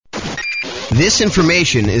This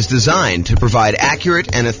information is designed to provide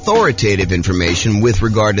accurate and authoritative information with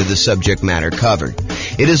regard to the subject matter covered.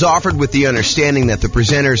 It is offered with the understanding that the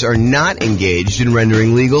presenters are not engaged in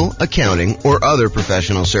rendering legal, accounting, or other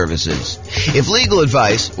professional services. If legal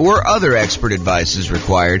advice or other expert advice is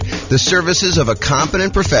required, the services of a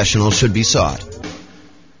competent professional should be sought.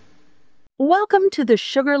 Welcome to the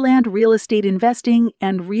Sugar Land Real Estate Investing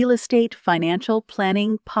and Real Estate Financial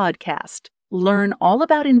Planning Podcast. Learn all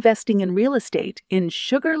about investing in real estate in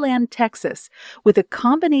Sugar Land, Texas, with a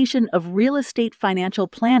combination of real estate financial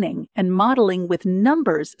planning and modeling with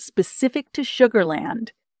numbers specific to Sugar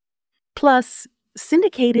Land. Plus,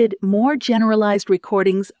 syndicated, more generalized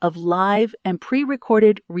recordings of live and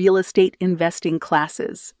pre-recorded real estate investing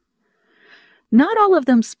classes. Not all of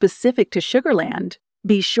them specific to Sugar Land.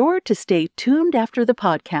 Be sure to stay tuned after the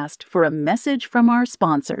podcast for a message from our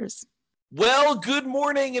sponsors. Well, good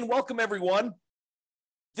morning and welcome, everyone.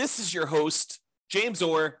 This is your host, James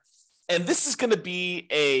Orr, and this is going to be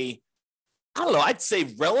I'd say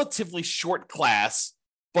relatively short class,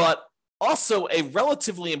 but also a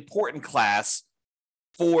relatively important class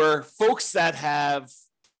for folks that have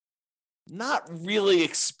not really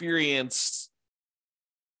experienced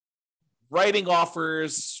writing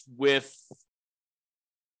offers with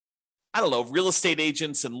real estate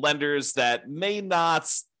agents and lenders that may not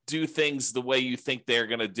do things the way you think they're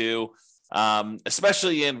going to do,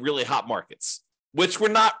 especially in really hot markets, which we're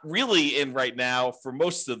not really in right now for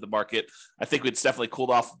most of the market. I think it's definitely cooled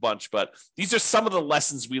off a bunch, but these are some of the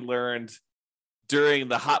lessons we learned during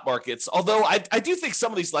the hot markets, although I do think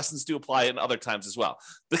some of these lessons do apply in other times as well.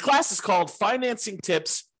 The class is called Financing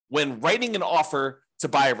Tips When Writing an Offer to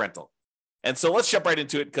Buy a Rental. And so let's jump right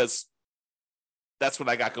into it because that's what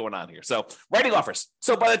I got going on here. So writing offers.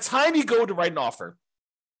 So by the time you go to write an offer,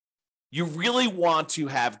 you really want to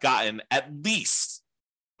have gotten at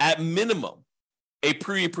minimum, a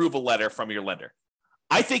pre-approval letter from your lender.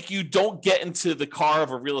 I think you don't get into the car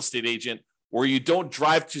of a real estate agent or you don't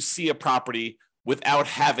drive to see a property without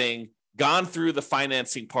having gone through the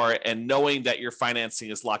financing part and knowing that your financing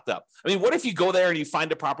is locked up. I mean, what if you go there and you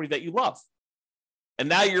find a property that you love? And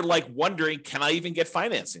now you're like wondering, can I even get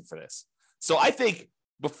financing for this? So I think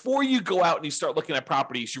before you go out and you start looking at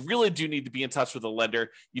properties, you really do need to be in touch with a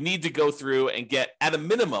lender. You need to go through and get, at a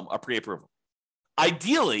minimum, a pre-approval.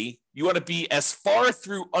 Ideally, you want to be as far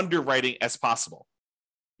through underwriting as possible.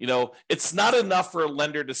 It's not enough for a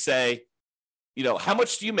lender to say, how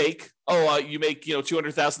much do you make? Oh, you make,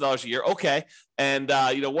 $200,000 a year. Okay. And,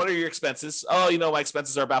 what are your expenses? Oh, my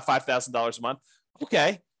expenses are about $5,000 a month.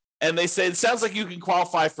 Okay. And they say, it sounds like you can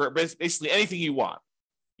qualify for basically anything you want.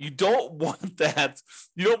 You don't want that.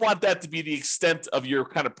 You don't want that to be the extent of your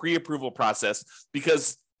kind of pre-approval process,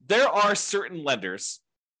 because there are certain lenders,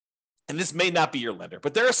 and this may not be your lender,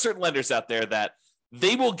 but there are certain lenders out there that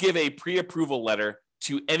they will give a pre-approval letter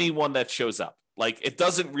to anyone that shows up. Like, it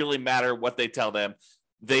doesn't really matter what they tell them.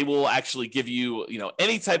 They will actually give you,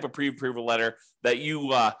 any type of pre-approval letter that you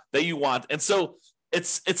want. And so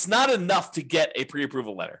it's not enough to get a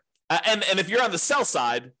pre-approval letter. And if you're on the sell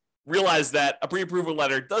side, realize that a pre-approval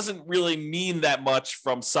letter doesn't really mean that much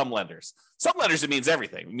from some lenders. Some lenders, it means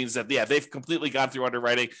everything. It means that, they've completely gone through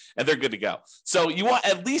underwriting and they're good to go. So you want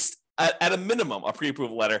at least at a minimum a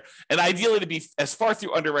pre-approval letter, and ideally to be as far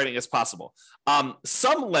through underwriting as possible.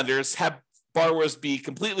 Some lenders have borrowers be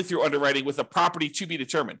completely through underwriting with a property to be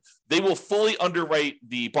determined. They will fully underwrite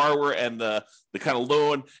the borrower and the kind of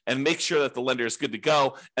loan and make sure that the lender is good to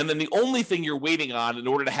go. And then the only thing you're waiting on in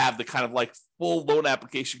order to have the kind of like full loan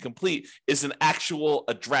application complete is an actual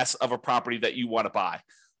address of a property that you want to buy.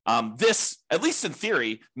 This, at least in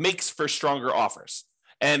theory, makes for stronger offers.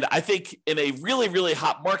 And I think in a really, really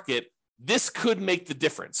hot market, this could make the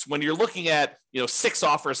difference when you're looking at, 6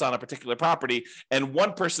 offers on a particular property and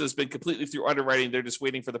one person has been completely through underwriting. They're just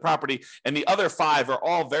waiting for the property. And the other 5 are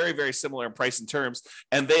all very, very similar in price and terms,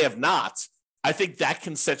 and they have not. I think that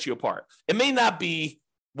can set you apart. It may not be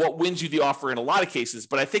what wins you the offer in a lot of cases,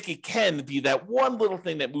 but I think it can be that one little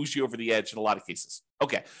thing that moves you over the edge in a lot of cases.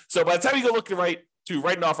 Okay. So by the time you go look to write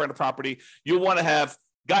an offer on a property, you'll want to have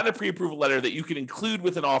gotten a pre-approval letter that you can include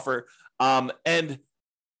with an offer. And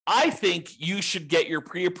I think you should get your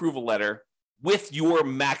pre-approval letter with your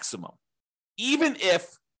maximum, even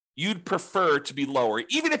if you'd prefer to be lower.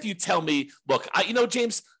 Even if you tell me, look,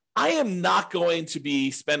 James, I am not going to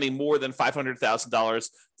be spending more than $500,000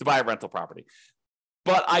 to buy a rental property,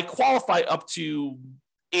 but I qualify up to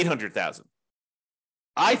 $800,000.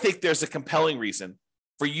 I think there's a compelling reason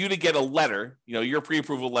for you to get a letter, your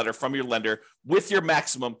pre-approval letter from your lender with your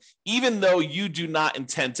maximum, even though you do not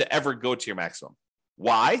intend to ever go to your maximum.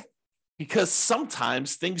 Why? Because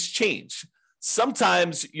sometimes things change.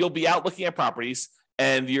 sometimes you'll be out looking at properties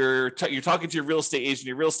and you're talking to your real estate agent.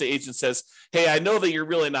 Your real estate agent says, hey, I know that you're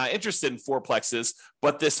really not interested in fourplexes,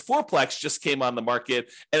 but this fourplex just came on the market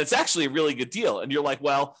and it's actually a really good deal. And you're like,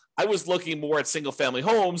 well, I was looking more at single family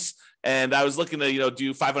homes and I was looking to,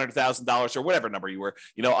 do $500,000 or whatever number you were,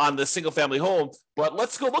 on the single family home, but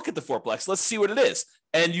let's go look at the fourplex. Let's see what it is.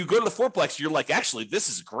 And you go to the fourplex, you're like, actually, this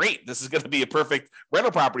is great. This is going to be a perfect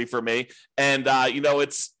rental property for me. And,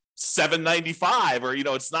 it's $795 or,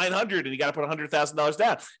 it's $900 and you got to put $100,000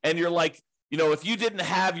 down. And you're like, if you didn't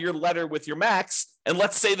have your letter with your max, and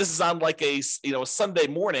let's say this is on like a Sunday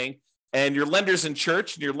morning and your lender's in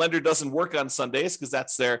church and your lender doesn't work on Sundays because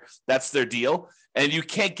that's their deal. And you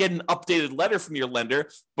can't get an updated letter from your lender,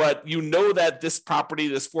 but you know that this property,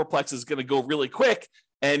 this fourplex is going to go really quick.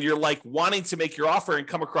 And you're like wanting to make your offer and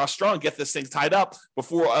come across strong, get this thing tied up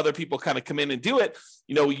before other people kind of come in and do it.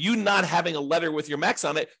 You not having a letter with your max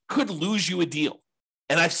on it could lose you a deal.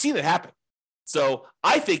 And I've seen it happen. So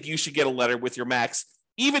I think you should get a letter with your max,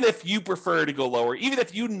 even if you prefer to go lower, even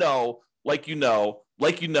if you know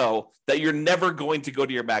that you're never going to go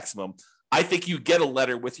to your maximum. I think you get a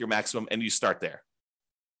letter with your maximum and you start there.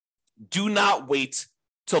 Do not wait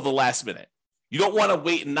till the last minute. You don't want to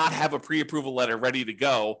wait and not have a pre-approval letter ready to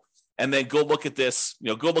go and then go look at this,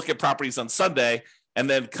 go look at properties on Sunday and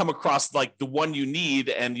then come across like the one you need.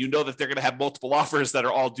 And you know that they're going to have multiple offers that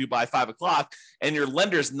are all due by 5:00 and your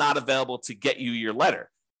lender's not available to get you your letter.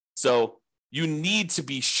 So you need to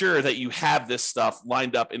be sure that you have this stuff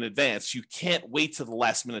lined up in advance. You can't wait till the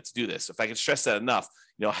last minute to do this. If I can stress that enough,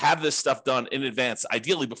 have this stuff done in advance,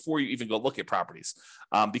 ideally before you even go look at properties,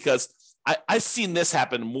 because I've seen this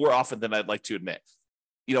happen more often than I'd like to admit.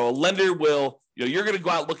 A lender will, you're going to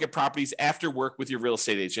go out and look at properties after work with your real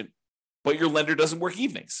estate agent, but your lender doesn't work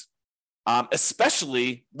evenings,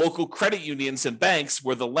 especially local credit unions and banks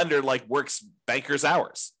where the lender works bankers'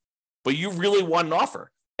 hours, but you really want an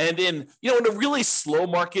offer. And in a really slow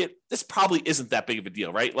market, this probably isn't that big of a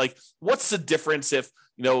deal, right? Like, what's the difference if,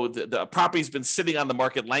 the property's been sitting on the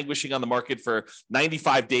market, languishing on the market for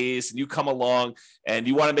 95 days, and you come along and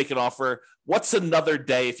you want to make an offer? What's another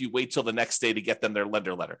day if you wait till the next day to get them their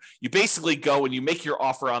lender letter? You basically go and you make your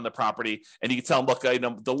offer on the property and you can tell them, look,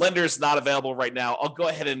 the lender's not available right now. I'll go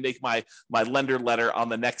ahead and make my lender letter on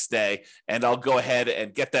the next day, and I'll go ahead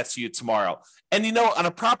and get that to you tomorrow. And, on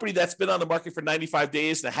a property that's been on the market for 95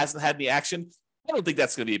 days and hasn't had any action, I don't think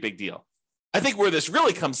that's going to be a big deal. I think where this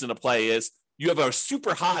really comes into play is you have a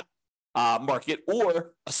super hot market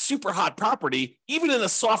or a super hot property, even in a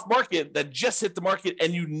soft market that just hit the market,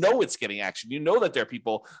 and it's getting action. That there are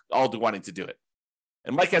people all wanting to do it.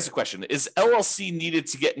 And Mike has a question. Is LLC needed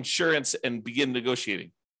to get insurance and begin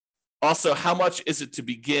negotiating? Also, how much is it to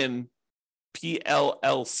begin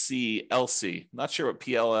PLLC LC? Not sure what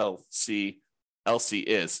PLLC LC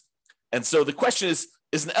is. And so the question is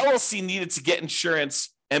an LLC needed to get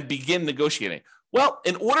insurance and begin negotiating? Well,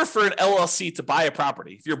 in order for an LLC to buy a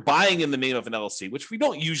property, if you're buying in the name of an LLC, which we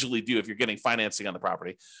don't usually do if you're getting financing on the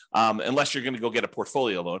property, unless you're going to go get a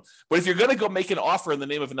portfolio loan. But if you're going to go make an offer in the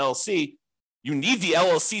name of an LLC, you need the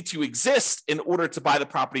LLC to exist in order to buy the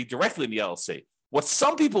property directly in the LLC. What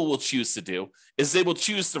some people will choose to do is they will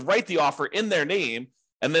choose to write the offer in their name,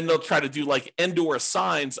 and then they'll try to do like and/or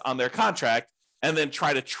signs on their contract, and then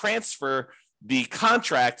try to transfer the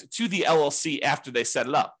contract to the LLC after they set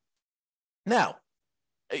it up. Now,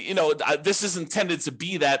 this is intended to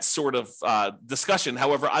be that sort of discussion.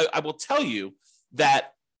 However, I will tell you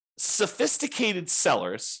that sophisticated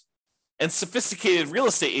sellers and sophisticated real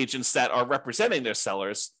estate agents that are representing their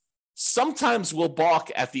sellers sometimes will balk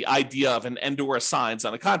at the idea of an and/or signs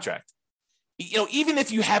on a contract. Even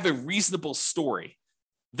if you have a reasonable story,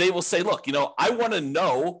 they will say, look, I want to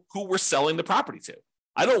know who we're selling the property to.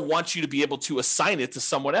 I don't want you to be able to assign it to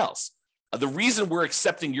someone else. The reason we're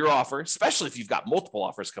accepting your offer, especially if you've got multiple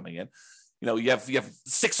offers coming in, you have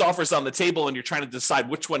 6 offers on the table and you're trying to decide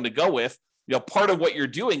which one to go with. Part of what you're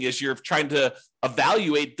doing is you're trying to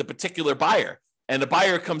evaluate the particular buyer. And the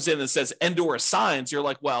buyer comes in and says, and/or signs. You're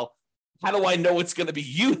like, well, how do I know it's going to be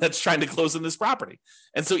you that's trying to close on this property?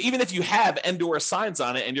 And so even if you have and/or signs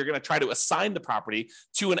on it and you're going to try to assign the property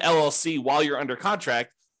to an LLC while you're under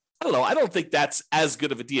contract, I don't think that's as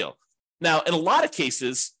good of a deal. Now, in a lot of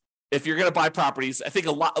cases, if you're going to buy properties, I think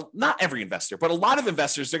not every investor, but a lot of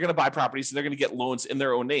investors, they're going to buy properties and they're going to get loans in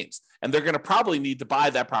their own names. And they're going to probably need to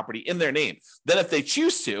buy that property in their name. Then if they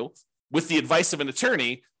choose to, with the advice of an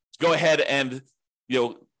attorney, go ahead and,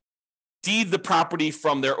 deed the property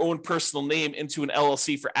from their own personal name into an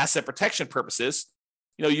LLC for asset protection purposes,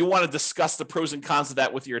 you want to discuss the pros and cons of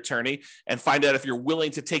that with your attorney and find out if you're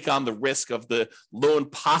willing to take on the risk of the loan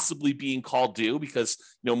possibly being called due, because,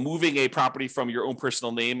 moving a property from your own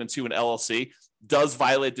personal name into an LLC does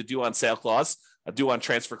violate the due on sale clause, a due on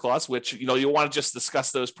transfer clause, which, you'll want to just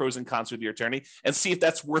discuss those pros and cons with your attorney and see if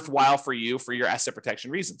that's worthwhile for you for your asset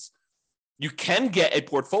protection reasons. You can get a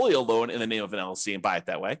portfolio loan in the name of an LLC and buy it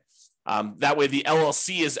that way. That way, the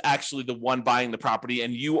LLC is actually the one buying the property,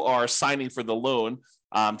 and you are signing for the loan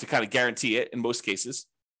to kind of guarantee it in most cases,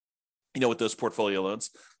 with those portfolio loans.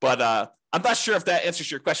 But I'm not sure if that answers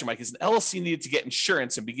your question, Mike. Is an LLC needed to get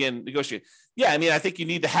insurance and begin negotiating? Yeah, I think you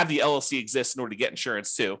need to have the LLC exist in order to get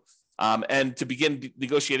insurance too. And to begin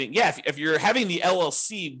negotiating, if you're having the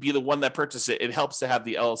LLC be the one that purchases it, it helps to have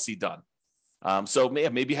the LLC done. So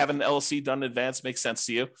maybe having an LLC done in advance makes sense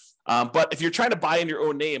to you. But if you're trying to buy in your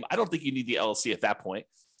own name, I don't think you need the LLC at that point.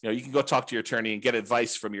 You can go talk to your attorney and get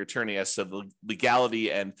advice from your attorney as to the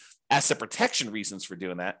legality and asset protection reasons for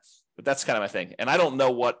doing that. But that's kind of my thing. And I don't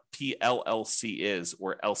know what PLLC is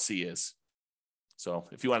or LC is. So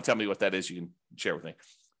if you want to tell me what that is, you can share with me.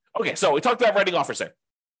 Okay, so we talked about writing offers there.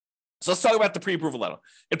 So let's talk about the pre-approval letter.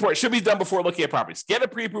 Important. Should be done before looking at properties. Get a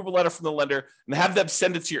pre-approval letter from the lender and have them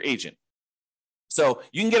send it to your agent. So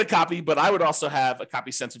you can get a copy, but I would also have a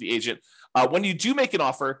copy sent to the agent. When you do make an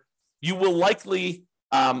offer, you will likely,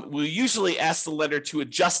 will usually ask the lender to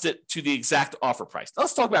adjust it to the exact offer price. Now,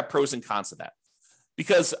 let's talk about pros and cons of that.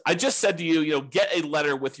 Because I just said to you, get a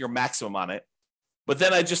letter with your maximum on it. But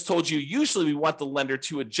then I just told you, usually we want the lender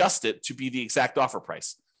to adjust it to be the exact offer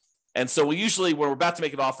price. And so we usually, when we're about to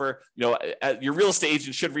make an offer, your real estate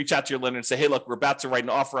agent should reach out to your lender and say, hey, look, we're about to write an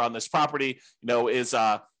offer on this property.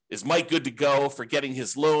 Is Mike good to go for getting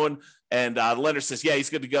his loan? And the lender says, yeah, he's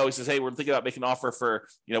good to go. He says, hey, we're thinking about making an offer for,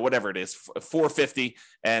 whatever it is, $450.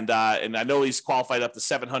 And I know he's qualified up to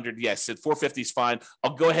 $700. Yes, at $450 is fine.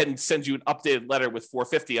 I'll go ahead and send you an updated letter with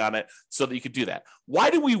 $450 on it so that you could do that. Why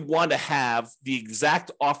do we want to have the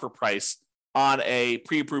exact offer price on a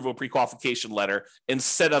pre-approval, pre-qualification letter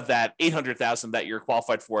instead of that $800,000 that you're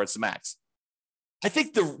qualified for as the max? I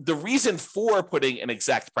think the reason for putting an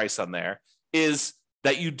exact price on there is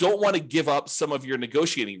that you don't want to give up some of your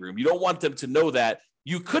negotiating room. You don't want them to know that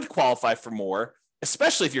you could qualify for more,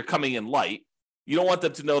 especially if you're coming in light. You don't want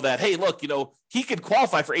them to know that, hey, look, he could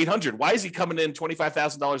qualify for $800. Why is he coming in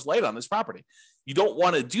 $25,000 light on this property? You don't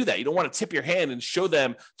want to do that. You don't want to tip your hand and show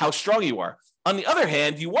them how strong you are. On the other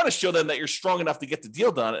hand, you want to show them that you're strong enough to get the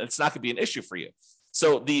deal done, and it's not going to be an issue for you.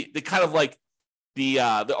 So the kind of like the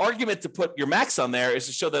argument to put your max on there is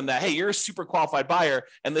to show them that, hey, you're a super qualified buyer,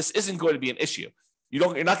 and this isn't going to be an issue. You're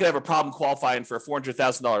not going to have a problem qualifying for a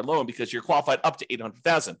 $400,000 loan because you're qualified up to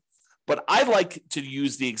 $800,000. But I like to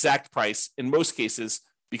use the exact price in most cases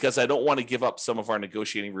because I don't want to give up some of our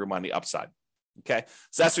negotiating room on the upside. Okay,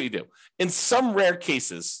 so that's what you do. In some rare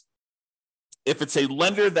cases, if it's a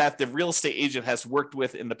lender that the real estate agent has worked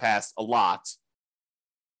with in the past a lot,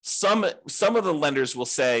 some of the lenders will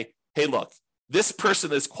say, hey, look, this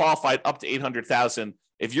person is qualified up to $800,000.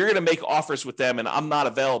 If you're going to make offers with them and I'm not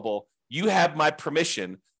available, you have my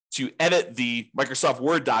permission to edit the Microsoft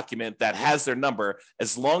Word document that has their number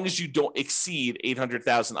as long as you don't exceed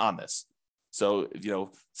 $800,000 on this. So,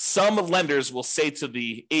 some lenders will say to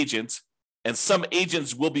the agent, and some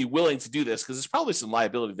agents will be willing to do this because there's probably some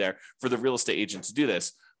liability there for the real estate agent to do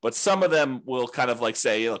this. But some of them will kind of like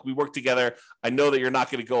say, look, we work together. I know that you're not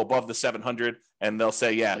going to go above the 700. And they'll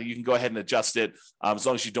say, yeah, you can go ahead and adjust it as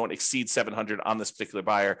long as you don't exceed 700 on this particular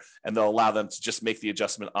buyer. And they'll allow them to just make the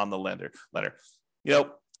adjustment on the letter.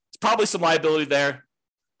 It's probably some liability there.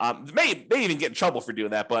 May even get in trouble for doing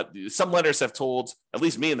that. But some lenders have told, at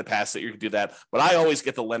least me in the past, that you can do that. But I always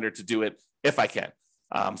get the lender to do it if I can.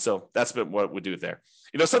 So that's been what we do there.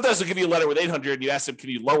 Sometimes they'll give you a letter with 800 and you ask them, can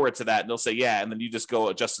you lower it to that? And they'll say, yeah. And then you just go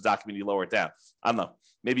adjust the document, you lower it down. I don't know.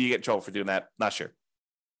 Maybe you get in trouble for doing that. Not sure.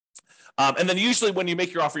 And then usually when you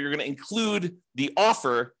make your offer, you're going to include the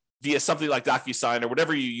offer via something like DocuSign or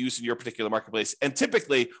whatever you use in your particular marketplace. And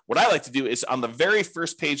typically what I like to do is on the very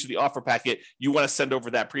first page of the offer packet, you want to send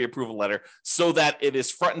over that pre-approval letter so that it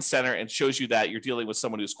is front and center and shows you that you're dealing with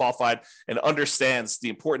someone who's qualified and understands the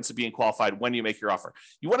importance of being qualified when you make your offer.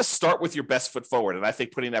 You want to start with your best foot forward. And I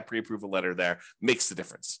think putting that pre-approval letter there makes the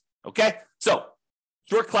difference. Okay. So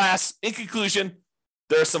short class, in conclusion,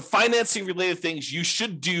 there are some financing related things you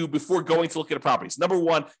should do before going to look at properties. Number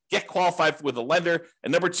one, get qualified with a lender.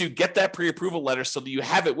 And number two, get that pre-approval letter so that you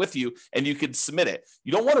have it with you and you can submit it.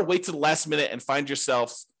 You don't want to wait to the last minute and find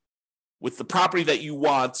yourself with the property that you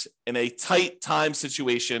want in a tight time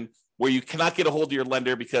situation where you cannot get a hold of your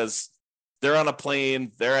lender because they're on a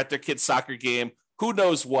plane, they're at their kid's soccer game, who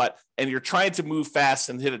knows what, and you're trying to move fast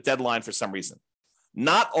and hit a deadline for some reason.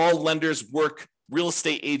 Not all lenders work real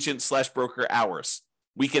estate agent / broker hours,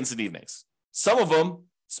 weekends and evenings. Some of them,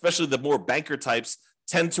 especially the more banker types,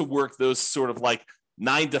 tend to work those sort of like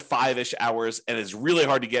 9 to 5-ish hours, and it's really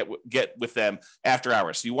hard to get with them after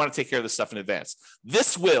hours. So you want to take care of this stuff in advance.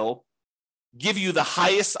 This will give you the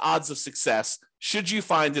highest odds of success should you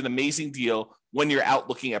find an amazing deal when you're out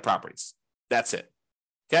looking at properties. That's it.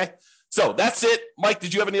 Okay? So that's it. Mike,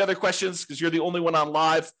 did you have any other questions? Because you're the only one on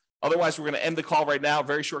live. Otherwise, we're going to end the call right now.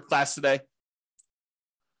 Very short class today.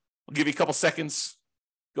 I'll give you a couple seconds.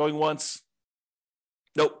 Going once.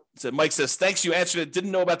 Nope. So Mike says, thanks, you answered it.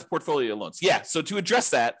 Didn't know about the portfolio loans. Yeah, so to address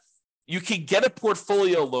that, you can get a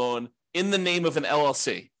portfolio loan in the name of an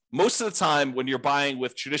LLC. Most of the time when you're buying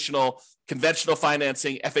with traditional conventional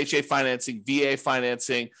financing, FHA financing, VA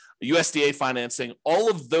financing, USDA financing,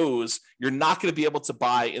 all of those, you're not going to be able to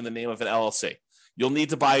buy in the name of an LLC. You'll need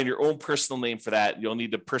to buy in your own personal name for that. You'll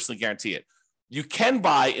need to personally guarantee it. You can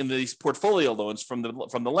buy in these portfolio loans from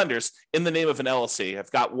the lenders in the name of an LLC. I've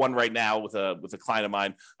got one right now with a client of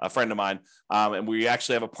mine, a friend of mine, and we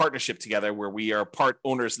actually have a partnership together where we are part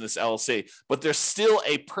owners in this LLC. But there's still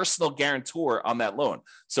a personal guarantor on that loan.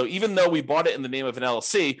 So even though we bought it in the name of an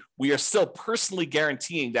LLC, we are still personally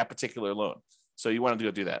guaranteeing that particular loan. So you want to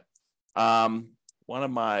go do that. One of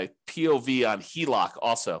my POV on HELOC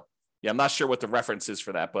also. Yeah, I'm not sure what the reference is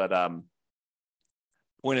for that, but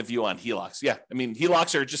point of view on HELOCs. Yeah, I mean,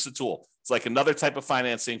 HELOCs are just a tool. It's like another type of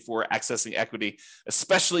financing for accessing equity,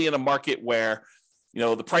 especially in a market where,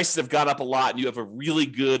 the prices have gone up a lot and you have a really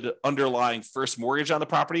good underlying first mortgage on the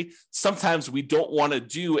property. Sometimes we don't want to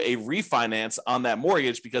do a refinance on that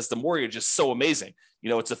mortgage because the mortgage is so amazing.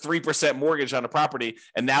 It's a 3% mortgage on a property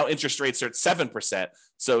and now interest rates are at 7%.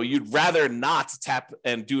 So you'd rather not tap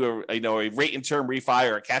and do a rate and term refi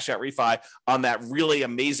or a cash out refi on that really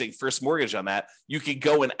amazing first mortgage on that. You could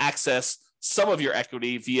go and access some of your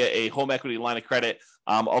equity via a home equity line of credit.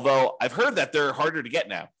 Although I've heard that they're harder to get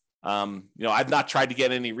now. I've not tried to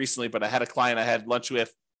get any recently, but I had a client I had lunch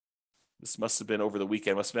with. This must have been over the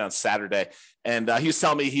weekend, must have been on Saturday. And he was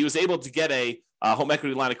telling me he was able to get a home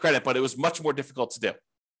equity line of credit, but it was much more difficult to do.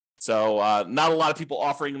 So not a lot of people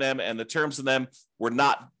offering them, and the terms of them were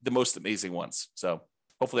not the most amazing ones. So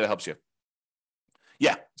hopefully that helps you.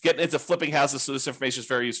 Yeah, getting into flipping houses, so this information is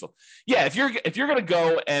very useful. Yeah, if you're going to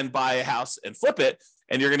go and buy a house and flip it,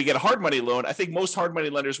 and you're going to get a hard money loan, I think most hard money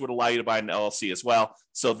lenders would allow you to buy an LLC as well.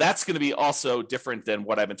 So that's going to be also different than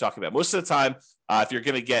what I've been talking about. Most of the time, if you're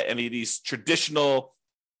going to get any of these traditional,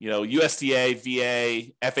 USDA,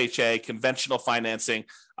 VA, FHA, conventional financing,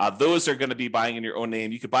 those are going to be buying in your own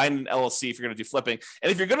name. You could buy in an LLC if you're going to do flipping.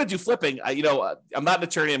 And if you're going to do flipping, I'm not an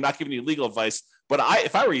attorney. I'm not giving you legal advice. But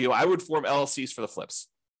if I were you, I would form LLCs for the flips.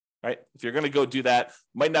 Right? If you're going to go do that,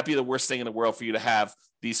 might not be the worst thing in the world for you to have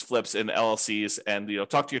these flips in LLCs and,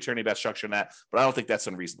 talk to your attorney about structuring that, but I don't think that's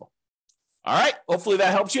unreasonable. All right. Hopefully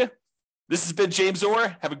that helps you. This has been James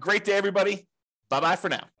Orr. Have a great day, everybody. Bye-bye for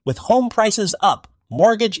now. With home prices up,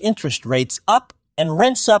 mortgage interest rates up, and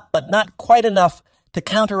rents up, but not quite enough to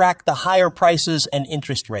counteract the higher prices and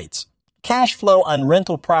interest rates. Cash flow on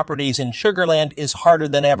rental properties in Sugar Land is harder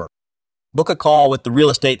than ever. Book a call with the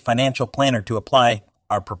Real Estate Financial Planner to apply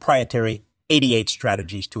our proprietary 88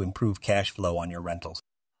 strategies to improve cash flow on your rentals.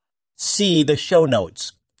 See the show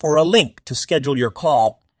notes for a link to schedule your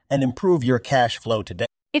call and improve your cash flow today.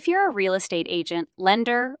 If you're a real estate agent,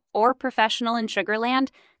 lender, or professional in Sugar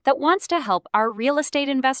Land that wants to help our real estate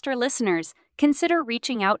investor listeners, consider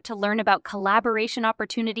reaching out to learn about collaboration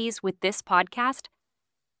opportunities with this podcast.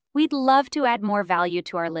 We'd love to add more value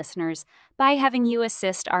to our listeners by having you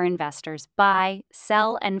assist our investors buy,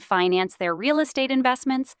 sell, and finance their real estate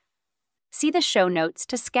investments. See the show notes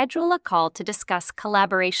to schedule a call to discuss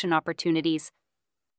collaboration opportunities.